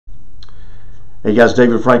Hey guys,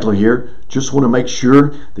 David Franklin here. Just want to make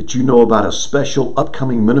sure that you know about a special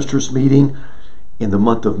upcoming ministers meeting in the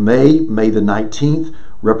month of May the 19th.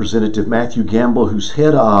 Representative Matthew Gamble, who's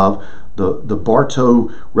head of the Bartow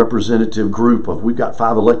representative group we've got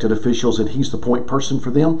 5 elected officials, and he's the point person for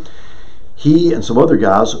them. He and some other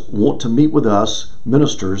guys want to meet with us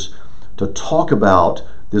ministers to talk about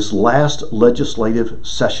this last legislative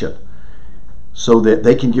session, so that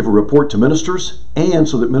they can give a report to ministers and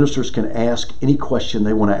so that ministers can ask any question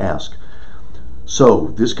they want to ask. So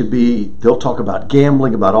this could be, they'll talk about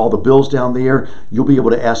gambling, about all the bills down there. You'll be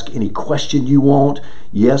able to ask any question you want.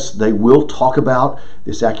 Yes, they will talk about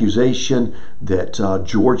this accusation that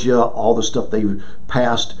Georgia, all the stuff they've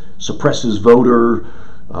passed, suppresses voter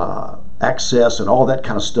access and all that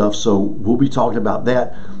kind of stuff. So we'll be talking about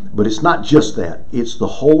that. But it's not just that. It's the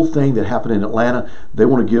whole thing that happened in Atlanta. They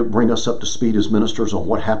want to bring us up to speed as ministers on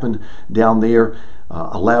what happened down there,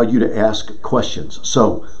 allow you to ask questions.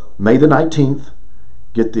 So May the 19th,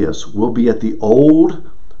 get this, we'll be at the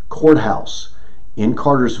old courthouse in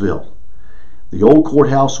Cartersville. The old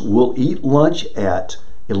courthouse. We'll eat lunch at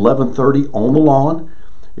 11:30 on the lawn.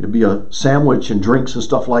 It'll be a sandwich and drinks and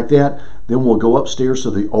stuff like that. Then we'll go upstairs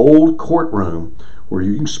to the old courtroom where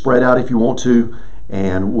you can spread out if you want to,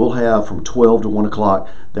 and we'll have from 12 to 1 o'clock.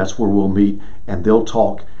 That's where we'll meet, and they'll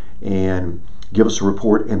talk and give us a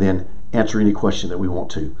report and then answer any question that we want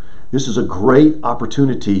to. This is a great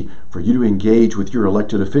opportunity for you to engage with your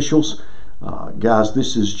elected officials. Guys,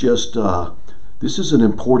 this is an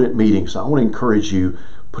important meeting, so I want to encourage you,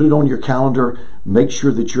 put it on your calendar, make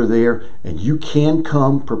sure that you're there, and you can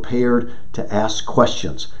come prepared to ask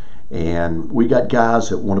questions. And we got guys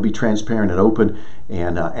that want to be transparent and open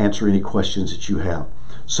and answer any questions that you have.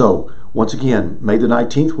 So once again, May the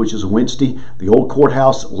 19th, which is a Wednesday, the old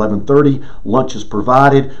courthouse, 11:30. Lunch is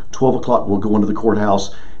provided. 12 o'clock, we'll go into the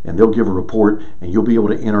courthouse and they'll give a report, and you'll be able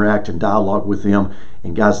to interact and dialogue with them.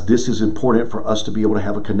 And guys, this is important for us to be able to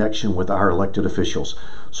have a connection with our elected officials.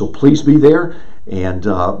 So please be there and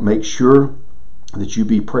make sure that you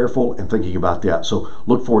be prayerful and thinking about that. So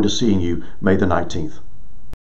look forward to seeing you May the 19th.